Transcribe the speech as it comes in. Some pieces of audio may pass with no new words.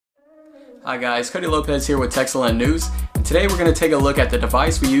Hi guys, Cody Lopez here with Texcellent News, and today we're going to take a look at the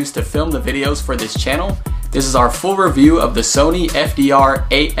device we use to film the videos for this channel. This is our full review of the Sony FDR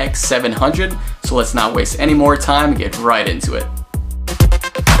AX700, so let's not waste any more time and get right into it.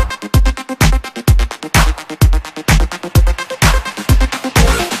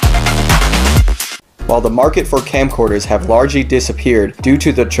 While the market for camcorders have largely disappeared due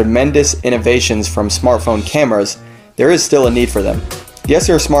to the tremendous innovations from smartphone cameras, there is still a need for them. Yes,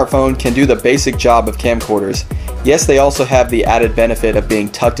 your smartphone can do the basic job of camcorders. Yes, they also have the added benefit of being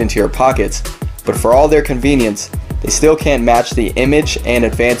tucked into your pockets, but for all their convenience, they still can't match the image and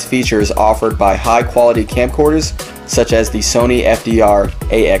advanced features offered by high-quality camcorders such as the Sony FDR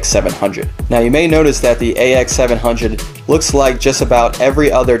AX700. Now you may notice that the AX700 looks like just about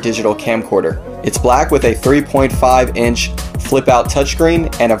every other digital camcorder. It's black with a 3.5-inch flip-out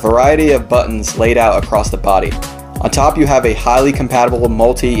touchscreen and a variety of buttons laid out across the body. On top you have a highly compatible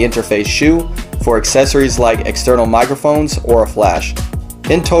multi-interface shoe for accessories like external microphones or a flash.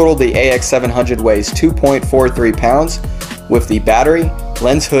 In total, the AX700 weighs 2.43 pounds with the battery,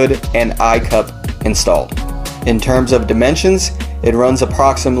 lens hood, and eye cup installed. In terms of dimensions, it runs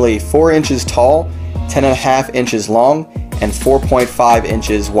approximately 4 inches tall, 10.5 inches long, and 4.5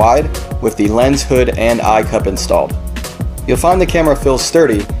 inches wide with the lens hood and eye cup installed. You'll find the camera feels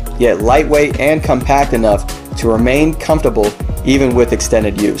sturdy, yet lightweight and compact enough to remain comfortable even with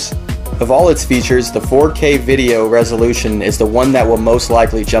extended use. Of all its features, the 4K video resolution is the one that will most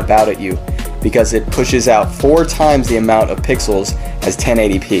likely jump out at you because it pushes out 4 times the amount of pixels as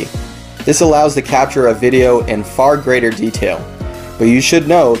 1080p. This allows the capture of video in far greater detail, but you should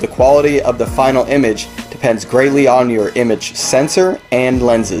know the quality of the final image depends greatly on your image sensor and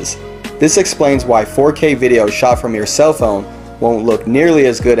lenses. This explains why 4K video shot from your cell phone won't look nearly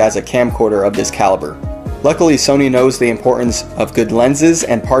as good as a camcorder of this caliber. Luckily, Sony knows the importance of good lenses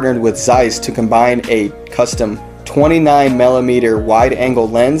and partnered with Zeiss to combine a custom 29mm wide-angle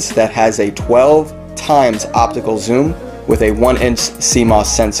lens that has a 12 times optical zoom with a 1-inch CMOS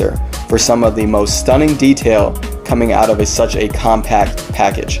sensor for some of the most stunning detail coming out of such a compact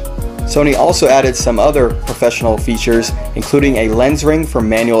package. Sony also added some other professional features, including a lens ring for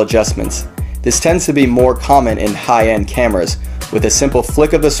manual adjustments. This tends to be more common in high-end cameras. With a simple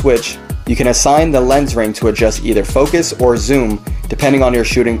flick of the switch, you can assign the lens ring to adjust either focus or zoom depending on your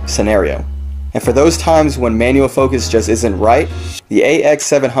shooting scenario. And for those times when manual focus just isn't right, the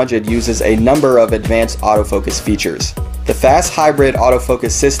AX700 uses a number of advanced autofocus features. The fast hybrid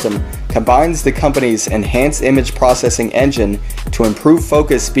autofocus system combines the company's enhanced image processing engine to improve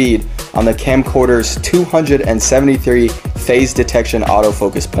focus speed on the camcorder's 273 phase detection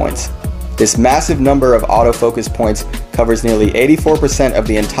autofocus points. This massive number of autofocus points covers nearly 84% of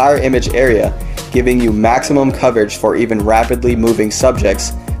the entire image area, giving you maximum coverage for even rapidly moving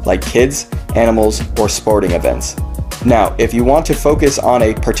subjects like kids, animals, or sporting events. Now, if you want to focus on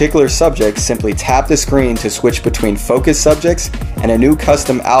a particular subject, simply tap the screen to switch between focus subjects, and a new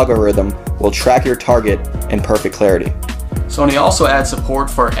custom algorithm will track your target in perfect clarity. Sony also adds support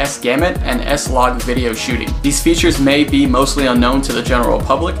for S-Gamut and S-Log video shooting. These features may be mostly unknown to the general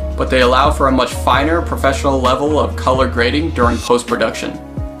public, but they allow for a much finer professional level of color grading during post-production.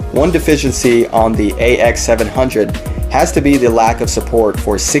 One deficiency on the AX700 has to be the lack of support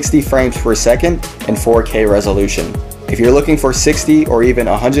for 60 frames per second and 4K resolution. If you're looking for 60 or even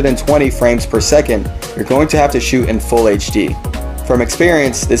 120 frames per second, you're going to have to shoot in full HD. From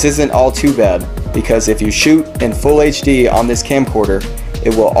experience, this isn't all too bad, because if you shoot in full HD on this camcorder,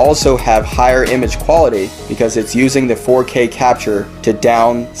 it will also have higher image quality because it's using the 4K capture to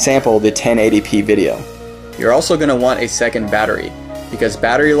down sample the 1080p video. You're also going to want a second battery, because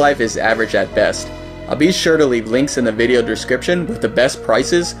battery life is average at best. I'll be sure to leave links in the video description with the best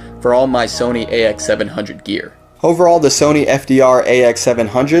prices for all my Sony AX700 gear. Overall, the Sony FDR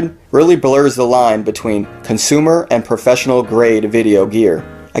AX700 really blurs the line between consumer and professional grade video gear.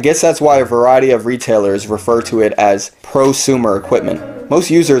 I guess that's why a variety of retailers refer to it as prosumer equipment. Most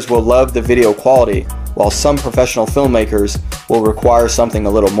users will love the video quality, while some professional filmmakers will require something a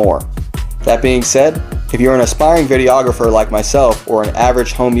little more. That being said, if you're an aspiring videographer like myself or an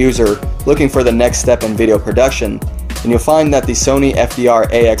average home user looking for the next step in video production, then you'll find that the Sony FDR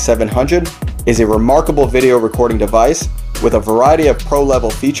AX700 is a remarkable video recording device with a variety of pro-level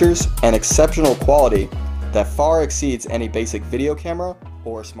features and exceptional quality that far exceeds any basic video camera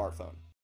or smartphone.